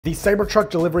The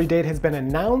Cybertruck delivery date has been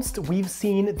announced. We've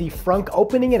seen the frunk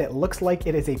opening and it looks like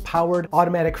it is a powered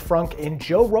automatic frunk, and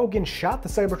Joe Rogan shot the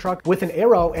Cybertruck with an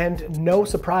arrow and no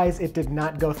surprise, it did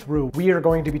not go through. We are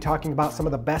going to be talking about some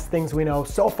of the best things we know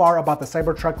so far about the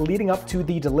Cybertruck leading up to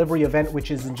the delivery event,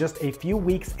 which is in just a few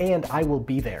weeks, and I will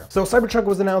be there. So Cybertruck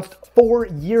was announced 4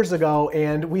 years ago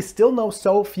and we still know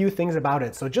so few things about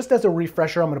it. So just as a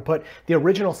refresher, I'm gonna put the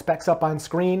original specs up on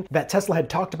screen that Tesla had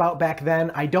talked about back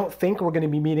then. I don't think we're gonna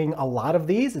be meeting a lot of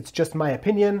these. It's just my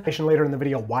opinion. Later in the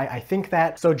video why I think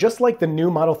that. So just like the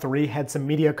new Model 3 had some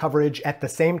media coverage at the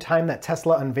same time that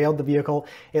Tesla unveiled the vehicle,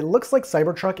 it looks like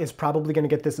Cybertruck is probably going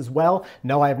to get this as well.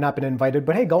 No, I have not been invited,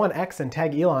 but hey, go on X and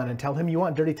tag Elon and tell him you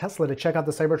want Dirty Tesla to check out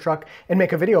the Cybertruck and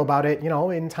make a video about it, you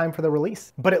know, in time for the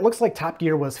release. But it looks like Top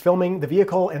Gear was filming the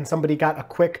vehicle and somebody got a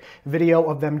quick video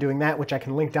of them doing that, which I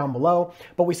can link down below.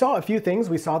 But we saw a few things.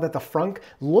 We saw that the frunk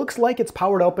looks like it's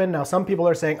powered open. Now, some people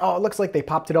are saying, oh, it looks like they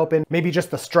popped it open. Maybe just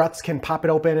the struts can pop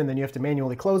it open and then you have to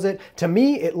manually close it. To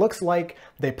me, it looks like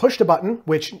they pushed a button,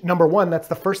 which number one, that's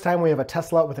the first time we have a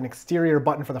Tesla with an exterior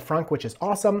button for the frunk, which is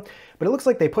awesome. But it looks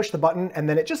like they pushed the button and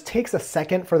then it just takes a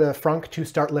second for the frunk to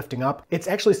start lifting up. It's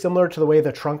actually similar to the way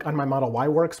the trunk on my Model Y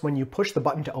works. When you push the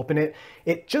button to open it,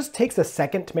 it just takes a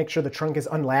second to make sure the trunk is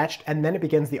unlatched and then it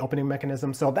begins the opening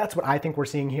mechanism. So that's what I think we're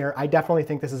seeing here. I definitely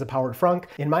think this is a powered frunk.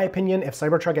 In my opinion, if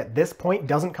Cybertruck at this point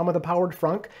doesn't come with a powered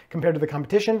frunk compared to the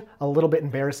competition, a little bit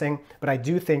embarrassing, but I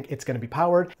do think it's going to be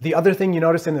powered. The other thing you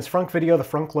notice in this frunk video, the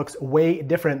frunk looks way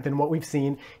different than what we've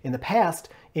seen in the past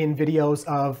in videos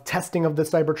of testing of the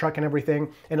Cybertruck and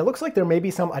everything. And it looks like there may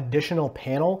be some additional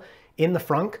panel in the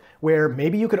frunk where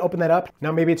maybe you could open that up.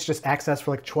 Now, maybe it's just access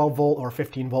for like 12 volt or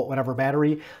 15 volt, whatever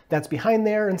battery that's behind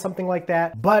there and something like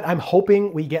that. But I'm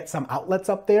hoping we get some outlets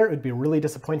up there. It would be really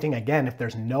disappointing, again, if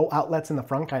there's no outlets in the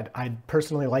frunk. I'd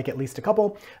personally like at least a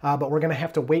couple, but we're gonna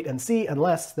have to wait and see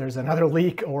unless there's another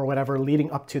leak or whatever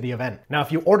leading up to the event. Now,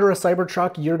 if you order a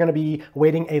Cybertruck, you're gonna be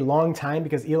waiting a long time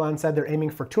because Elon said they're aiming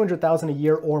for 200,000 a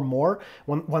year or more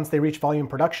once they reach volume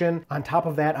production. On top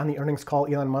of that, on the earnings call,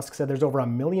 Elon Musk said there's over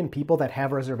 1 million people that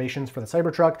have reservations for the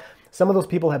Cybertruck. Some of those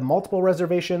people have multiple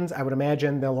reservations. I would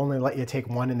imagine they'll only let you take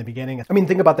one in the beginning. I mean,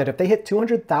 think about that. If they hit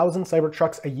 200,000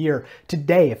 Cybertrucks a year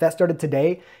today, if that started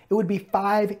today, it would be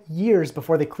 5 years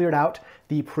before they cleared out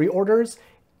the pre-orders,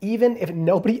 even if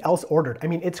nobody else ordered. I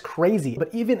mean, it's crazy.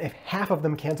 But even if half of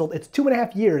them canceled, it's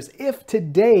 2.5 years. If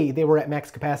today they were at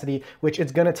max capacity, which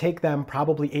it's gonna take them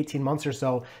probably 18 months or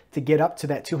so to get up to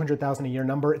that 200,000 a year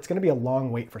number, it's gonna be a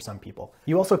long wait for some people.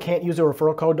 You also can't use a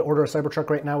referral code to order a Cybertruck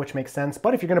right now, which makes sense.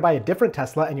 But if you're gonna buy a different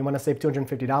Tesla and you wanna save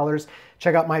 $250,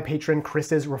 check out my patron,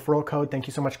 Chris's referral code. Thank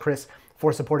you so much, Chris,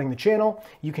 for supporting the channel.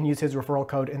 You can use his referral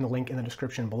code in the link in the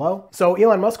description below. So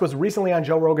Elon Musk was recently on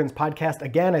Joe Rogan's podcast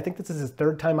again. I think this is his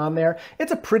 3rd time on there.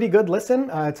 It's a pretty good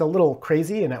listen. It's a little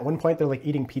crazy. And at one point they're like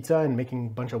eating pizza and making a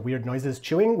bunch of weird noises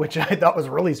chewing, which I thought was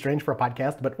really strange for a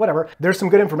podcast, but whatever. There's some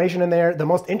good information in there. The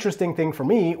most interesting thing for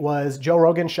me was Joe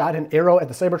Rogan shot an arrow at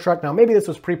the Cybertruck. Now, maybe this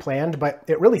was pre-planned, but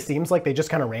it really seems like they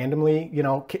just kind of randomly, you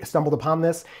know, stumbled upon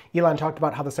this. Elon talked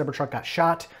about how the Cybertruck got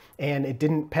shot and it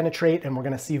didn't penetrate, and we're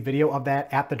gonna see video of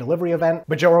that at the delivery event.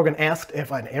 But Joe Rogan asked if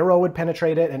an arrow would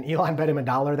penetrate it, and Elon bet him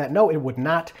 $1 that no, it would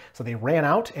not. So they ran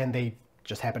out and they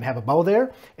just happened to have a bow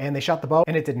there, and they shot the bow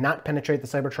and it did not penetrate the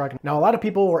Cybertruck. Now, a lot of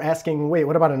people were asking, wait,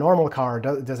 what about a normal car?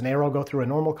 Does an arrow go through a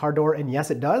normal car door? And yes,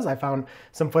 it does. I found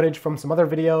some footage from some other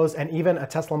videos, and even a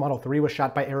Tesla Model 3 was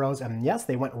shot by arrows, and yes,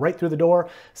 they went right through the door.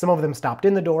 Some of them stopped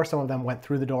in the door, some of them went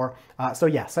through the door. So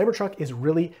yeah, Cybertruck is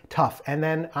really tough. And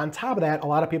then on top of that, a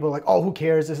lot of people are like, oh, who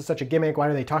cares? This is such a gimmick. Why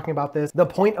are they talking about this? The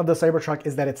point of the Cybertruck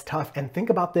is that it's tough. And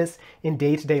think about this in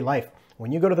day-to-day life.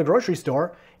 When you go to the grocery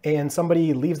store and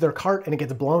somebody leaves their cart and it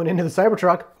gets blown into the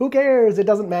Cybertruck, who cares? It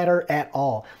doesn't matter at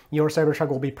all. Your Cybertruck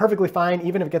will be perfectly fine,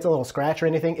 even if it gets a little scratch or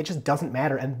anything, it just doesn't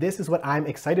matter. And this is what I'm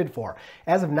excited for.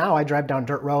 As of now, I drive down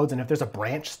dirt roads, and if there's a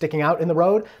branch sticking out in the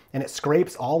road and it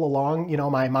scrapes all along, you know,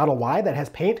 my Model Y that has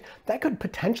paint, that could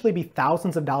potentially be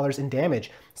thousands of dollars in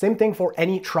damage. Same thing for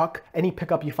any truck, any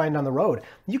pickup you find on the road.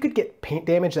 You could get paint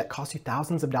damage that costs you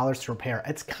thousands of dollars to repair.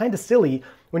 It's kind of silly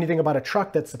when you think about a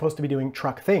truck that's supposed to be doing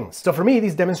truck things. So for me,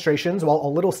 these demonstrations, while a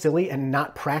little silly and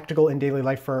not practical in daily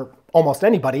life for almost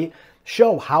anybody,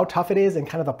 show how tough it is and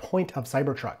kind of the point of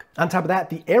Cybertruck. On top of that,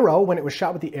 the arrow, when it was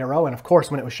shot with the arrow, and of course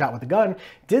when it was shot with the gun,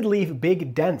 did leave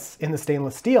big dents in the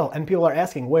stainless steel. And people are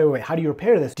asking, wait, how do you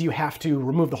repair this? Do you have to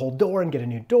remove the whole door and get a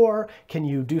new door? Can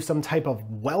you do some type of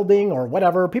welding or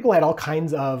whatever? People had all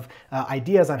kinds of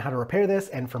ideas on how to repair this.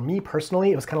 And for me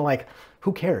personally, it was kind of like,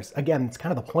 who cares? Again, it's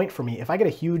kind of the point for me. If I get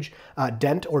a huge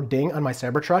dent or ding on my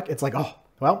Cybertruck, it's like, oh,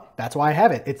 Well, that's why I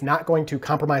have it. It's not going to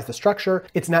compromise the structure.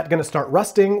 It's not going to start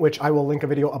rusting, which I will link a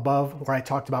video above where I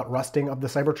talked about rusting of the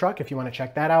Cybertruck if you want to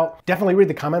check that out. Definitely read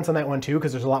the comments on that one too,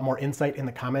 because there's a lot more insight in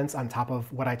the comments on top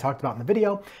of what I talked about in the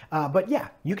video. But yeah,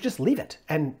 you could just leave it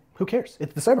and who cares?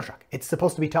 It's the Cybertruck. It's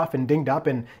supposed to be tough and dinged up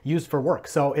and used for work,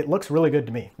 so it looks really good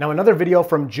to me. Now, another video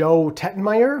from Joe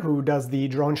Tettenmeyer, who does the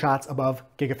drone shots above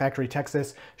Gigafactory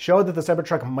Texas, showed that the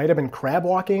Cybertruck might have been crab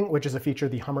walking, which is a feature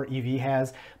the Hummer EV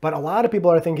has, but a lot of people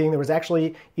are thinking there was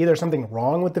actually either something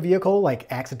wrong with the vehicle, like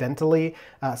accidentally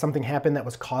something happened that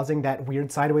was causing that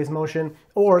weird sideways motion,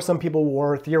 or some people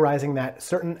were theorizing that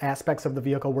certain aspects of the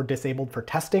vehicle were disabled for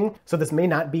testing, so this may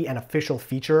not be an official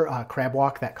feature, crab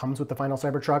walk, that comes with the final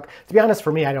Cybertruck. To be honest,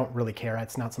 for me, I don't really care.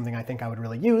 It's not something I think I would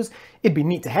really use. It'd be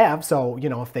neat to have, so, you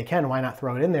know, if they can, why not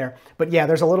throw it in there? But yeah,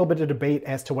 there's a little bit of debate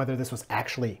as to whether this was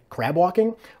actually crab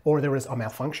walking, or there was a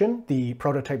malfunction, the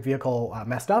prototype vehicle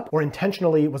messed up, or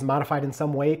intentionally was modified in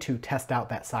some way to test out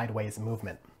that sideways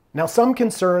movement. Now, some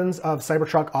concerns of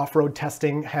Cybertruck off-road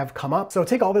testing have come up, so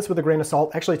take all this with a grain of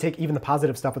salt. Actually, take even the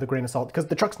positive stuff with a grain of salt, because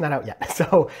the truck's not out yet.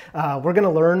 So we're going to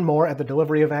learn more at the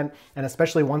delivery event, and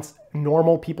especially once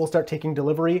normal people start taking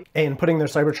delivery and putting their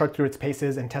Cybertruck through its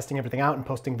paces and testing everything out and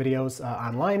posting videos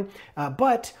online.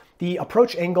 But the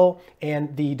approach angle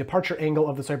and the departure angle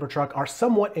of the Cybertruck are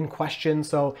somewhat in question.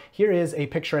 So here is a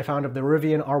picture I found of the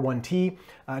Rivian R1T,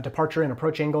 departure and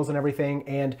approach angles and everything.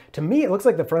 And to me, it looks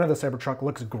like the front of the Cybertruck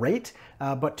looks great,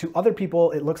 but to other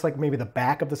people, it looks like maybe the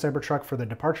back of the Cybertruck for the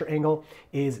departure angle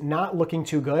is not looking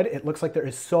too good. It looks like there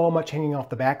is so much hanging off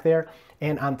the back there.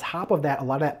 And on top of that, a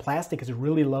lot of that plastic is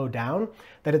really low down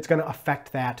that it's going to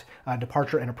affect that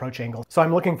departure and approach angle. So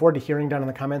I'm looking forward to hearing down in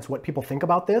the comments what people think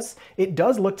about this. It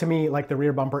does look to me like the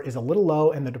rear bumper is a little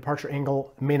low and the departure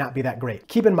angle may not be that great.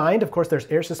 Keep in mind, of course, there's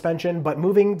air suspension, but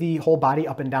moving the whole body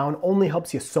up and down only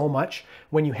helps you so much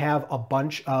when you have a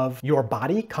bunch of your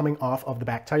body coming off of the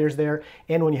back tires there,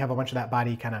 and when you have a bunch of that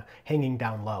body kind of hanging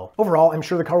down low. Overall, I'm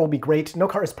sure the car will be great. No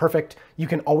car is perfect. You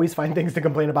can always find things to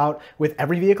complain about with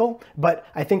every vehicle, but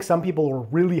I think some people were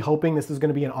really hoping this is going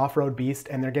to be an off-road beast,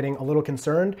 and they're getting a little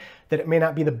concerned that it may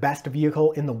not be the best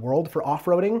vehicle in the world for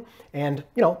off-roading. And,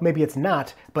 you know, maybe it's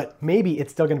not, but maybe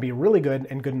it's still going to be really good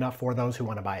and good enough for those who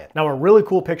want to buy it. Now, a really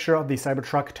cool picture of the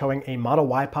Cybertruck towing a Model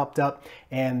Y popped up,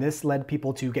 and this led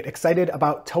people to get excited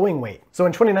about towing weight. So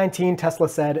in 2019, Tesla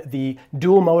said the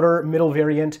dual motor middle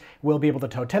variant will be able to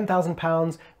tow 10,000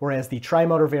 pounds, whereas the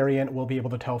tri-motor variant will be able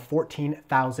to tow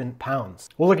 14,000 pounds.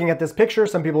 Well, looking at this picture,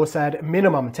 some people have said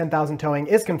minimum 10,000 towing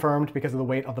is confirmed because of the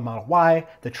weight of the Model Y,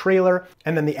 the trailer,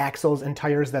 and then the axles and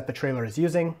tires that the trailer is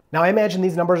using. Now, I imagine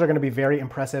these numbers are going to be very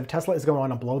impressive. Tesla is going to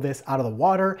want to blow this out of the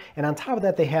water, and on top of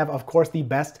that, they have, of course, the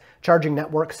best charging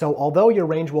network. So although your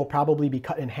range will probably be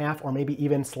cut in half or maybe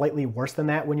even slightly worse than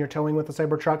that when you're towing with the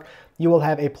Cybertruck, you will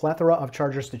have a plethora of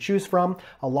chargers to choose from,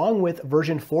 along with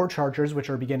version 4 chargers, which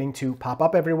are beginning to pop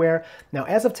up everywhere. Now,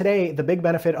 as of today, the big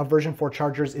benefit of version 4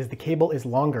 chargers is the cable is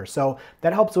longer. So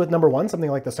that helps with, number one,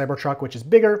 something like the Cybertruck, which is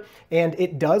bigger, and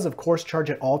it does, of course, charge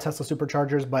at all Tesla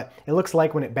superchargers, but it looks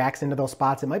like when it backs into those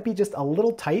spots, it might be just a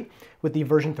little tight with the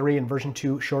version 3 and version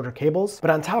 2 shorter cables.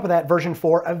 But on top of that, version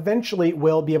 4 eventually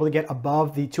will be able to get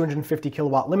above the 250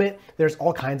 kilowatt limit. There's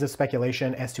all kinds of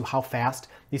speculation as to how fast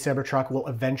the Cybertruck will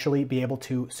eventually be able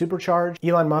to supercharge.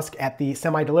 Elon Musk at the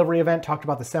Semi delivery event talked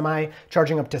about the Semi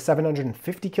charging up to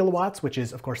 750 kilowatts, which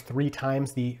is of course 3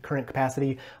 times the current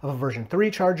capacity of a version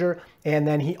 3 charger. And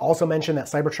then he also mentioned that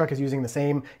Cybertruck is using the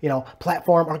same,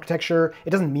 platform architecture. It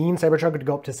doesn't mean Cybertruck would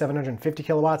go up to 750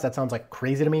 kilowatts. That sounds like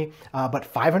crazy to me. But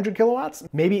 500 kilowatts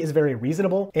maybe is very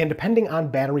reasonable. And depending on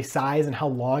battery size and how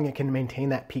long it can maintain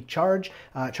that peak charge,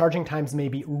 charging times may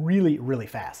be really, really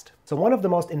fast. So one of the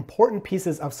most important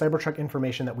pieces of Cybertruck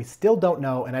information that we still don't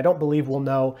know, and I don't believe we'll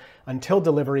know until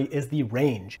delivery, is the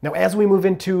range. Now, as we move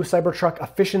into Cybertruck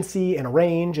efficiency and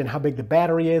range and how big the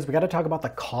battery is, we got to talk about the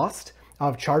cost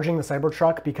of charging the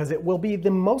Cybertruck, because it will be the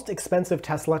most expensive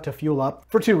Tesla to fuel up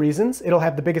for 2 reasons. It'll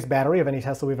have the biggest battery of any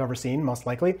Tesla we've ever seen, most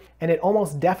likely, and it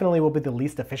almost definitely will be the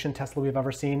least efficient Tesla we've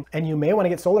ever seen. And you may want to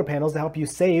get solar panels to help you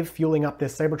save fueling up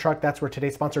this Cybertruck. That's where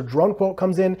today's sponsor Drone Quote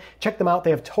comes in. Check them out. They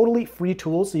have totally free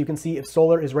tools so you can see if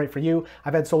solar is right for you.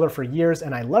 I've had solar for years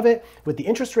and I love it. With the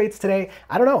interest rates today,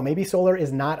 I don't know, maybe solar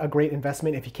is not a great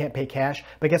investment if you can't pay cash,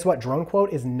 but guess what? Drone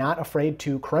Quote is not afraid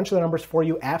to crunch the numbers for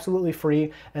you absolutely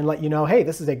free and let you know, hey,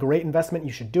 this is a great investment,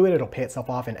 you should do it, it'll pay itself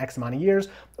off in X amount of years.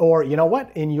 Or you know what,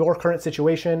 in your current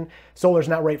situation, solar's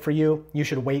not right for you, you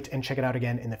should wait and check it out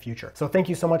again in the future. So thank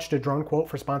you so much to DroneQuote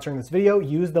for sponsoring this video.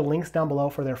 Use the links down below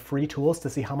for their free tools to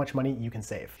see how much money you can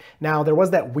save. Now, there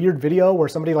was that weird video where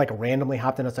somebody like randomly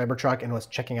hopped in a Cybertruck and was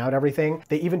checking out everything.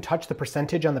 They even touched the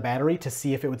percentage on the battery to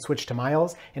see if it would switch to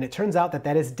miles, and it turns out that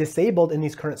that is disabled in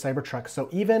these current Cybertrucks. So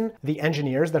even the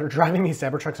engineers that are driving these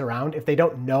Cybertrucks around, if they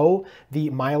don't know the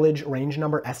mileage range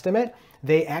number estimate,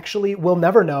 they actually will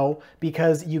never know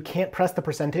because you can't press the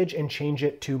percentage and change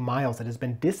it to miles. It has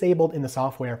been disabled in the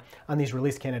software on these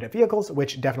release candidate vehicles,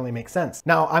 which definitely makes sense.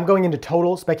 Now, I'm going into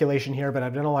total speculation here, but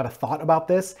I've done a lot of thought about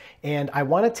this, and I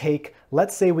want to take,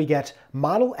 let's say we get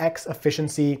Model X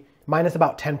efficiency minus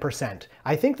about 10%.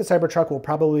 I think the Cybertruck will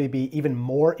probably be even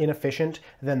more inefficient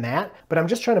than that, but I'm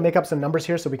just trying to make up some numbers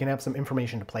here so we can have some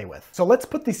information to play with. So let's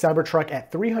put the Cybertruck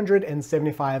at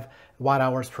 375 watt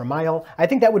hours per mile. I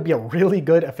think that would be a really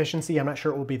good efficiency. I'm not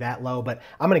sure it will be that low, but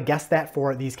I'm gonna guess that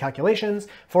for these calculations.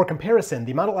 For comparison,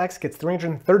 the Model X gets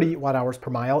 330 watt hours per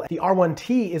mile. The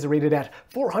R1T is rated at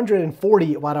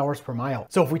 440 watt hours per mile.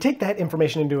 So if we take that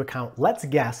information into account, let's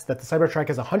guess that the Cybertruck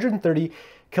has 130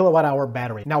 kilowatt hour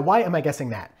battery. Now, why am I guessing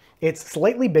that? It's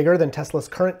slightly bigger than Tesla's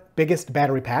current biggest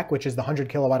battery pack, which is the 100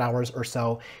 kilowatt hours or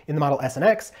so in the Model S and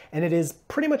X, and it is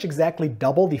pretty much exactly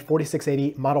double the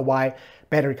 4680 Model Y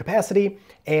battery capacity,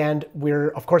 and we're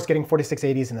of course getting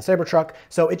 4680s in the Cybertruck,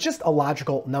 so it's just a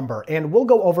logical number. And we'll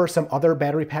go over some other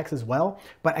battery packs as well,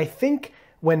 but I think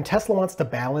when Tesla wants to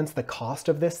balance the cost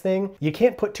of this thing, you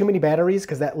can't put too many batteries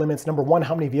because that limits, number one,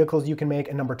 how many vehicles you can make,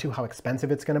 and number two, how expensive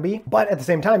it's gonna be. But at the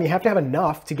same time, you have to have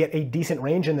enough to get a decent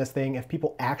range in this thing if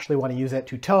people actually want to use it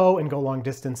to tow and go long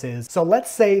distances. So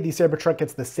let's say the Cybertruck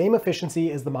gets the same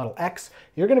efficiency as the Model X.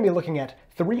 You're gonna be looking at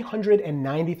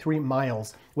 393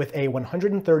 miles with a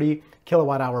 130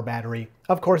 kilowatt hour battery.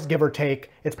 Of course, give or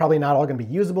take, it's probably not all gonna be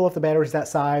usable if the battery's that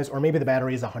size, or maybe the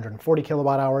battery is 140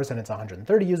 kilowatt hours and it's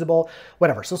 130 usable,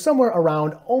 whatever. So somewhere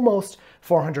around almost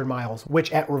 400 miles,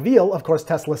 which at reveal, of course,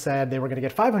 Tesla said they were gonna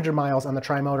get 500 miles on the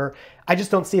tri-motor. I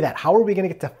just don't see that. How are we gonna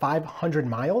get to 500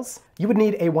 miles? You would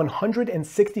need a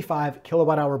 165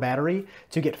 kilowatt hour battery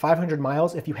to get 500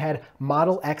 miles if you had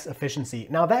Model X efficiency.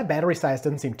 Now that battery size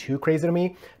doesn't seem too crazy to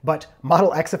me, but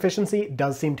Model X efficiency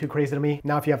does seem too crazy to me.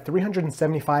 Now if you have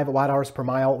 375 watt hours per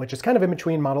mile, which is kind of in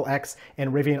between Model X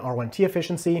and Rivian R1T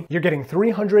efficiency, you're getting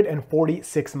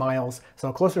 346 miles,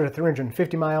 so closer to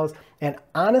 350 miles. And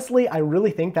honestly, I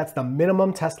really think that's the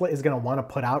minimum Tesla is gonna wanna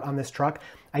put out on this truck.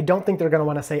 I don't think they're gonna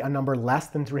wanna say a number less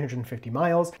than 350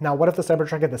 miles. Now, what if the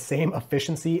Cybertruck had the same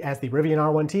efficiency as the Rivian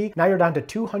R1T? Now you're down to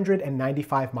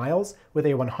 295 miles with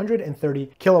a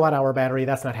 130 kilowatt hour battery.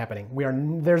 That's not happening.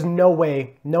 There's no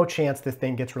way, no chance this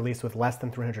thing gets released with less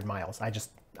than 300 miles.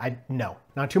 No.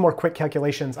 Now, two more quick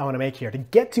calculations I want to make here. To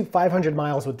get to 500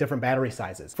 miles with different battery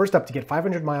sizes. First up, to get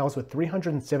 500 miles with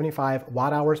 375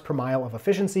 watt hours per mile of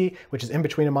efficiency, which is in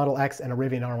between a Model X and a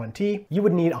Rivian R1T, you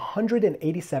would need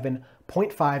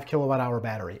 187.5 kilowatt hour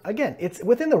battery. Again, it's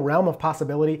within the realm of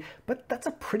possibility, but that's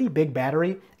a pretty big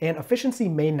battery, and efficiency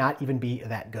may not even be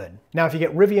that good. Now, if you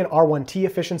get Rivian R1T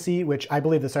efficiency, which I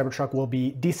believe the Cybertruck will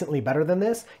be decently better than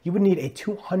this, you would need a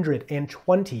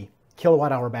 220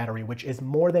 kilowatt hour battery, which is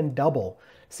more than double,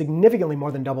 significantly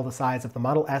more than double the size of the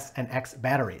Model S and X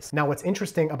batteries. Now, what's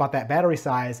interesting about that battery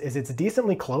size is it's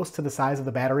decently close to the size of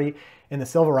the battery in the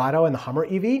Silverado and the Hummer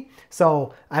EV.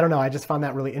 So I don't know, I just found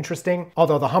that really interesting.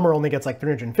 Although the Hummer only gets like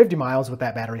 350 miles with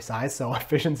that battery size, so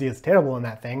efficiency is terrible in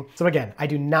that thing. So again, I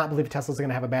do not believe Tesla's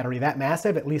gonna have a battery that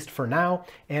massive, at least for now,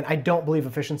 and I don't believe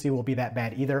efficiency will be that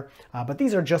bad either. But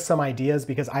these are just some ideas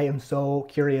because I am so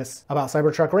curious about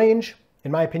Cybertruck range.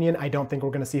 In my opinion, I don't think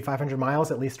we're gonna see 500 miles,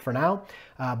 at least for now,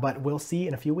 but we'll see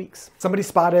in a few weeks. Somebody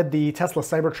spotted the Tesla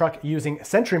Cybertruck using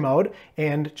Sentry mode,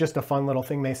 and just a fun little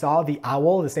thing they saw, the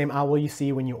owl, the same owl you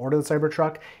see when you order the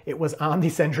Cybertruck, it was on the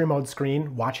Sentry mode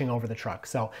screen watching over the truck.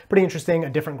 So pretty interesting, a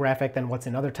different graphic than what's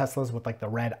in other Teslas with like the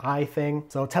red eye thing.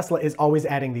 So Tesla is always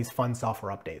adding these fun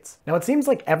software updates. Now it seems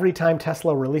like every time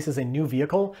Tesla releases a new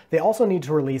vehicle, they also need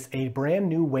to release a brand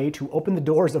new way to open the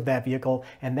doors of that vehicle,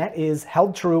 and that is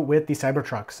held true with the Cybertruck.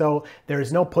 So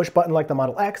there's no push button like the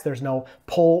Model X, there's no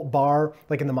pull bar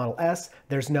like in the Model S,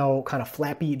 there's no kind of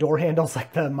flappy door handles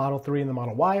like the Model 3 and the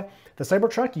Model Y. The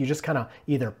Cybertruck, you just kind of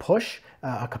either push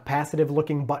a capacitive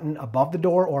looking button above the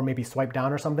door or maybe swipe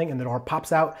down or something and the door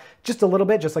pops out just a little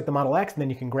bit, just like the Model X, and then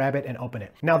you can grab it and open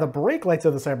it. Now the brake lights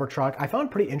of the Cybertruck I found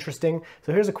pretty interesting.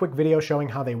 So here's a quick video showing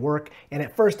how they work. And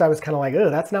at first I was kind of like, oh,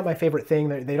 that's not my favorite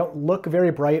thing. They don't look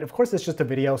very bright. Of course, it's just a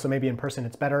video, so maybe in person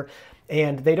it's better.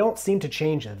 And they don't seem to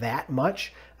change that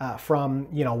much. from,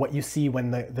 you know, what you see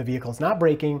when the vehicle's not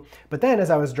braking. But then as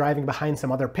I was driving behind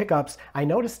some other pickups, I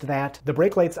noticed that the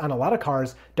brake lights on a lot of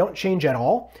cars don't change at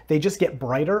all. They just get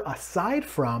brighter aside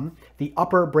from the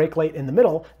upper brake light in the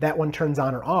middle. That one turns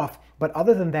on or off. But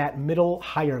other than that middle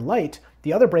higher light,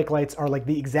 the other brake lights are like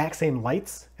the exact same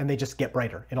lights, and they just get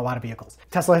brighter in a lot of vehicles.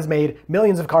 Tesla has made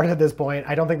millions of cars at this point.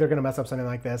 I don't think they're gonna mess up something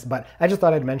like this, but I just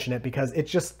thought I'd mention it because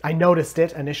it's just, I noticed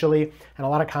it initially, and a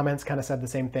lot of comments kind of said the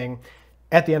same thing.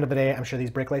 At the end of the day, I'm sure these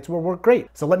brake lights will work great.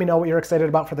 So let me know what you're excited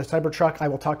about for the Cybertruck. I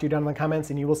will talk to you down in the comments,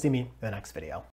 and you will see me in the next video.